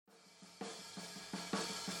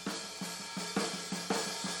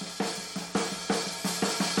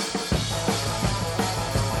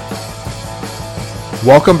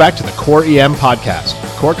Welcome back to the Core EM Podcast.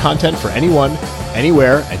 Core content for anyone,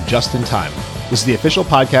 anywhere, and just in time. This is the official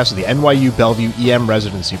podcast of the NYU Bellevue EM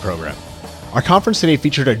Residency Program. Our conference today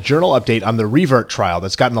featured a journal update on the REVERT trial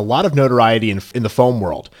that's gotten a lot of notoriety in the foam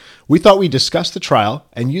world. We thought we'd discuss the trial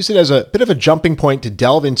and use it as a bit of a jumping point to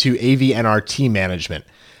delve into AV-NRT management.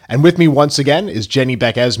 And with me once again is Jenny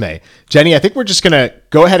Beck-Esme. Jenny, I think we're just going to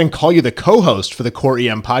go ahead and call you the co-host for the Core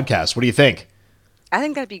EM Podcast. What do you think? I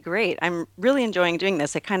think that'd be great. I'm really enjoying doing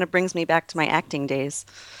this. It kind of brings me back to my acting days.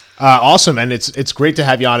 Awesome. And it's great to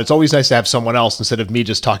have you on. It's always nice to have someone else instead of me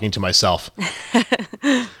just talking to myself.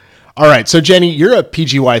 All right. So, Jenny, you're a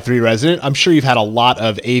PGY3 resident. I'm sure you've had a lot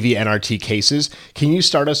of AV-NRT cases. Can you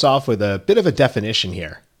start us off with a bit of a definition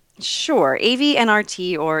here? Sure.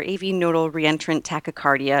 AV-NRT, or AV nodal reentrant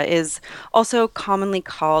tachycardia, is also commonly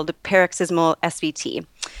called paroxysmal SVT.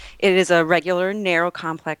 It is a regular, narrow,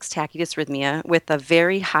 complex tachydysrhythmia with a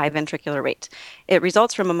very high ventricular rate. It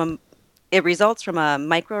results from a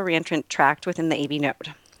micro-reentrant tract within the AV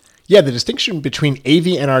node. Yeah, the distinction between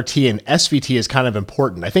AV-NRT and SVT is kind of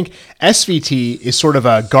important. I think SVT is sort of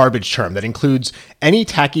a garbage term that includes any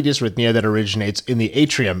tachydysrhythmia that originates in the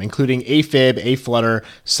atrium, including AFib, A-flutter,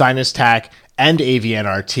 sinus tach, and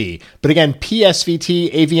AV-NRT. But again,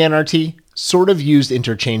 PSVT, AV-NRT, sort of used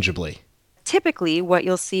interchangeably. Typically, what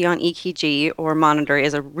you'll see on EKG or monitor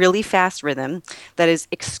is a really fast rhythm that is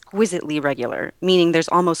exquisitely regular, meaning there's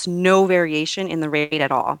almost no variation in the rate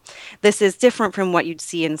at all. This is different from what you'd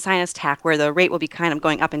see in sinus tach, where the rate will be kind of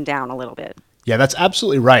going up and down a little bit. Yeah, that's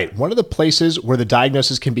absolutely right. One of the places where the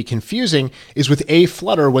diagnosis can be confusing is with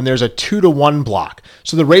A-flutter when there's a 2-to-1 block.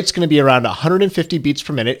 So the rate's going to be around 150 beats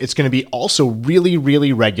per minute. It's going to be also really,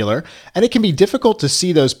 really regular, and it can be difficult to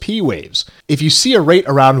see those P waves. If you see a rate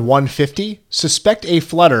around 150, suspect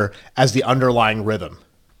A-flutter as the underlying rhythm.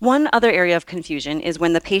 One other area of confusion is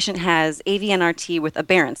when the patient has AV-NRT with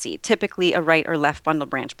aberrancy, typically a right or left bundle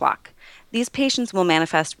branch block. These patients will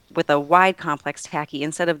manifest with a wide complex tachy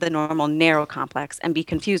instead of the normal narrow complex and be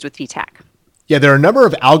confused with V-tach. Yeah, there are a number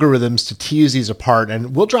of algorithms to tease these apart,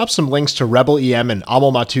 and we'll drop some links to Rebel EM and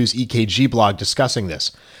Amal Matou's EKG blog discussing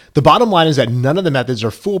this. The bottom line is that none of the methods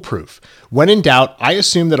are foolproof. When in doubt, I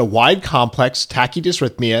assume that a wide complex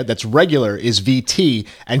tachydysrhythmia that's regular is VT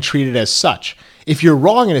and treat it as such. If you're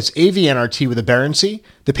wrong and it's AV-NRT with aberrancy,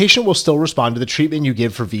 the patient will still respond to the treatment you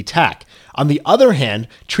give for V-tach. On the other hand,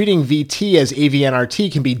 treating VT as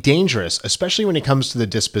AV-NRT can be dangerous, especially when it comes to the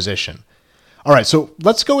disposition. All right, so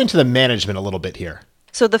let's go into the management a little bit here.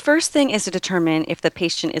 So the first thing is to determine if the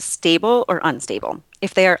patient is stable or unstable.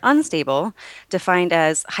 If they are unstable, defined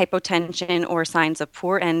as hypotension or signs of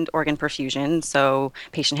poor end organ perfusion, so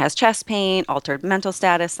patient has chest pain, altered mental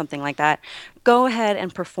status, something like that, go ahead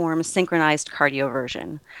and perform synchronized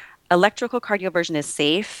cardioversion. Electrical cardioversion is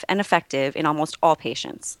safe and effective in almost all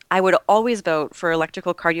patients. I would always vote for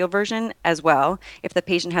electrical cardioversion as well if the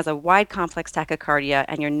patient has a wide complex tachycardia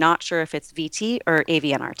and you're not sure if it's VT or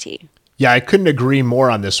AV-NRT. Yeah, I couldn't agree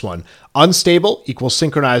more on this one. Unstable equals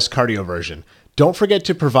synchronized cardioversion. Don't forget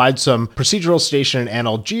to provide some procedural sedation and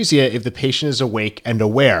analgesia if the patient is awake and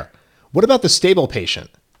aware. What about the stable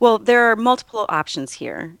patient? Well, there are multiple options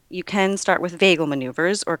here. You can start with vagal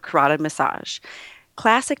maneuvers or carotid massage.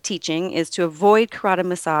 Classic teaching is to avoid carotid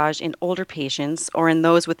massage in older patients or in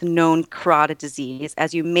those with known carotid disease,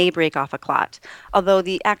 as you may break off a clot, although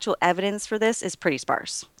the actual evidence for this is pretty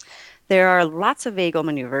sparse. There are lots of vagal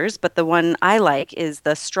maneuvers, but the one I like is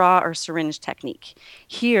the straw or syringe technique.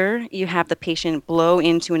 Here, you have the patient blow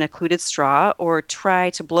into an occluded straw or try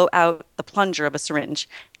to blow out the plunger of a syringe.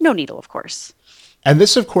 No needle, of course. And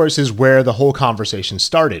this, of course, is where the whole conversation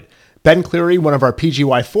started. Ben Cleary, one of our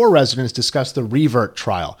PGY4 residents, discussed the REVERT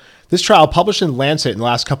trial. This trial, published in Lancet in the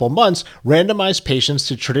last couple months, randomized patients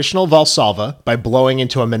to traditional Valsalva by blowing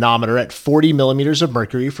into a manometer at 40 millimeters of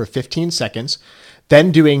mercury for 15 seconds,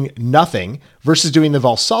 then doing nothing, versus doing the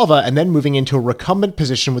Valsalva and then moving into a recumbent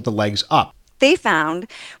position with the legs up. They found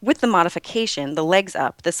with the modification, the legs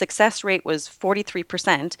up, the success rate was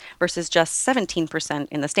 43% versus just 17%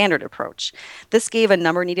 in the standard approach. This gave a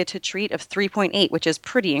number needed to treat of 3.8, which is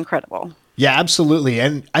pretty incredible. Yeah, absolutely.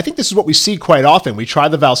 And I think this is what we see quite often. We try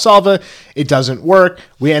the Valsalva, it doesn't work,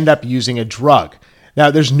 we end up using a drug.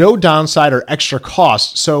 Now, there's no downside or extra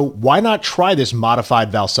cost, so why not try this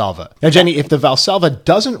modified Valsalva? Now, Jenny, if the Valsalva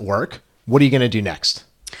doesn't work, what are you going to do next?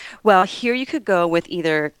 Well, here you could go with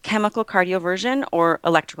either chemical cardioversion or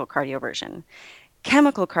electrical cardioversion.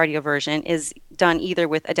 Chemical cardioversion is done either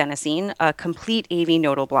with adenosine, a complete AV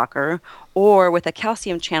nodal blocker, or with a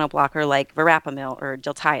calcium channel blocker like verapamil or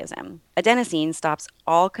diltiazem. Adenosine stops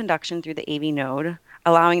all conduction through the AV node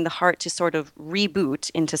allowing the heart to sort of reboot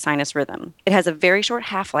into sinus rhythm. It has a very short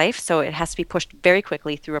half-life, so it has to be pushed very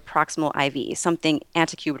quickly through a proximal IV, something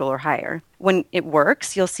antecubital or higher. When it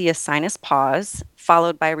works, you'll see a sinus pause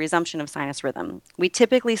followed by a resumption of sinus rhythm. We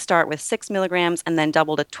typically start with 6 milligrams and then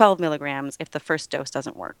double to 12 milligrams if the first dose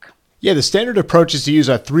doesn't work. Yeah, the standard approach is to use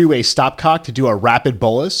a 3-way stopcock to do a rapid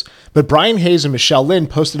bolus, but Brian Hayes and Michelle Lin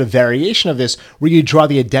posted a variation of this where you draw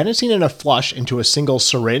the adenosine in a flush into a single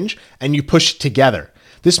syringe and you push it together.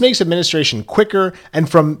 This makes administration quicker, and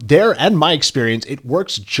from their and my experience, it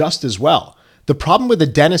works just as well. The problem with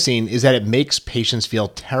adenosine is that it makes patients feel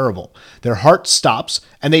terrible. Their heart stops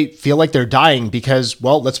and they feel like they're dying because,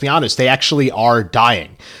 well, let's be honest, they actually are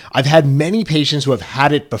dying. I've had many patients who have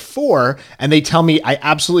had it before and they tell me I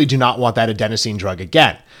absolutely do not want that adenosine drug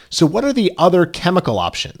again. So what are the other chemical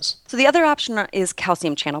options? So the other option is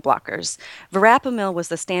calcium channel blockers. Verapamil was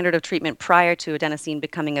the standard of treatment prior to adenosine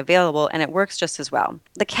becoming available, and it works just as well.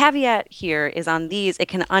 The caveat here is on these, it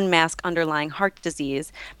can unmask underlying heart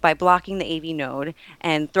disease by blocking the AV node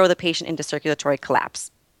and throw the patient into circulatory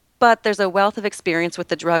collapse. But there's a wealth of experience with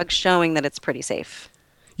the drug showing that it's pretty safe.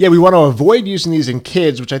 Yeah, we want to avoid using these in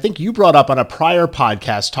kids, which I think you brought up on a prior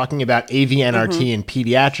podcast talking about AVNRT in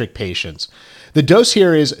pediatric patients. The dose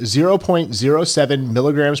here is 0.07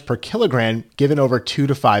 milligrams per kilogram given over 2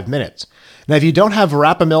 to 5 minutes. Now, if you don't have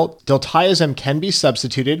verapamil, diltiazem can be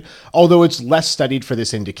substituted, although it's less studied for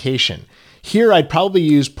this indication. Here, I'd probably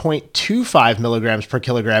use 0.25 milligrams per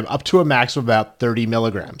kilogram up to a max of about 30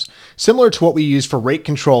 milligrams, similar to what we use for rate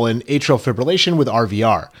control in atrial fibrillation with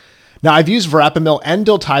RVR. Now, I've used verapamil and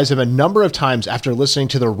diltiazem a number of times after listening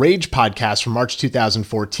to the RAGE podcast from March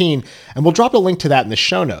 2014, and we'll drop a link to that in the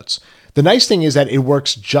show notes. The nice thing is that it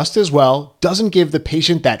works just as well, doesn't give the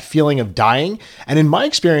patient that feeling of dying, and in my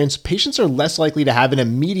experience, patients are less likely to have an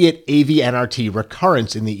immediate AVNRT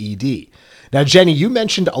recurrence in the ED. Now, Jenny, you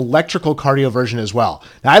mentioned electrical cardioversion as well.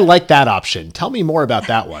 Now, I like that option. Tell me more about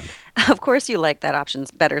that one. Of course you like that option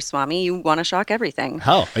better, Swami. You want to shock everything.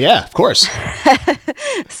 Oh, yeah, of course.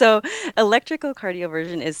 So electrical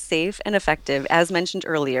cardioversion is safe and effective, as mentioned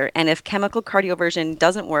earlier. And if chemical cardioversion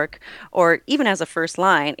doesn't work, or even as a first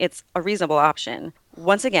line, it's a reasonable option.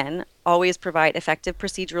 Once again, always provide effective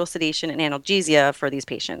procedural sedation and analgesia for these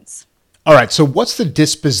patients. All right, so what's the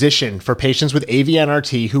disposition for patients with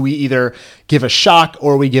AVNRT who we either give a shock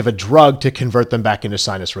or we give a drug to convert them back into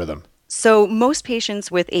sinus rhythm? So most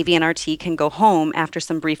patients with AVNRT can go home after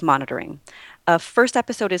some brief monitoring. A first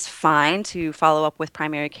episode is fine to follow up with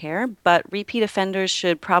primary care, but repeat offenders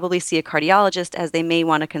should probably see a cardiologist as they may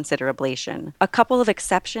want to consider ablation. A couple of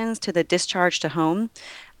exceptions to the discharge to home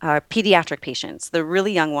are pediatric patients. The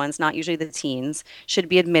really young ones, not usually the teens, should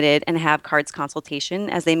be admitted and have CARDS consultation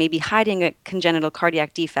as they may be hiding a congenital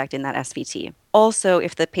cardiac defect in that SVT. Also,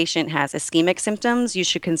 if the patient has ischemic symptoms, you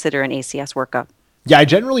should consider an ACS workup. Yeah, I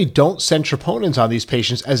generally don't send troponins on these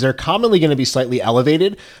patients as they're commonly going to be slightly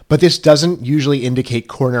elevated, but this doesn't usually indicate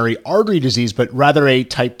coronary artery disease, but rather a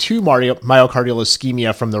type 2 myocardial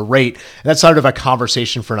ischemia from the rate. And that's sort of a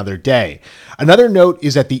conversation for another day. Another note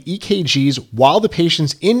is that the EKGs, while the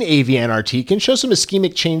patients in AVNRT can show some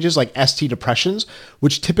ischemic changes like ST depressions,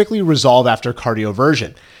 which typically resolve after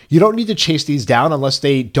cardioversion. You don't need to chase these down unless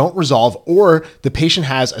they don't resolve or the patient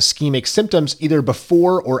has ischemic symptoms either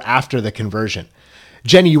before or after the conversion.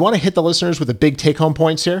 Jenny, you want to hit the listeners with the big take-home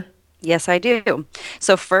points here? Yes, I do.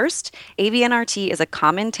 So first, AVNRT is a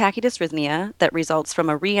common tachydysrhythmia that results from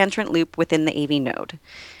a reentrant loop within the AV node.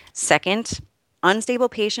 Second, unstable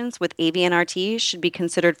patients with AVNRT should be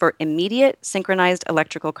considered for immediate synchronized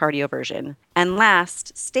electrical cardioversion. And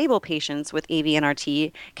last, stable patients with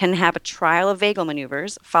AVNRT can have a trial of vagal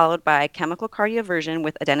maneuvers followed by chemical cardioversion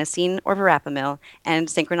with adenosine or verapamil and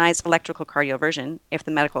synchronized electrical cardioversion if the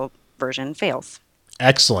medical version fails.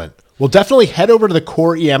 Excellent. Well, definitely head over to the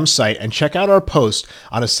Core EM site and check out our post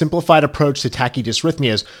on a simplified approach to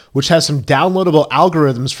tachydysrhythmias, which has some downloadable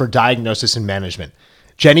algorithms for diagnosis and management.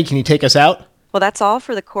 Jenny, can you take us out? Well, that's all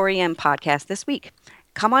for the Core EM podcast this week.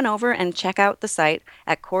 Come on over and check out the site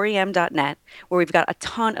at coreem.net, where we've got a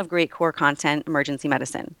ton of great core content, emergency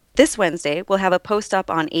medicine. This Wednesday, we'll have a post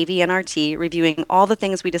up on AVNRT reviewing all the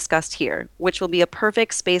things we discussed here, which will be a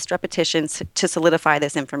perfect spaced repetition to solidify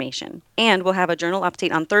this information. And we'll have a journal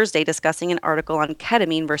update on Thursday discussing an article on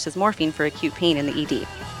ketamine versus morphine for acute pain in the ED.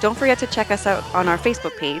 Don't forget to check us out on our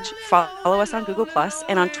Facebook page, follow us on Google+,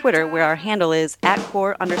 and on Twitter, where our handle is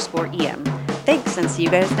 @core_EM. Thanks, and see you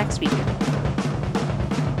guys next week.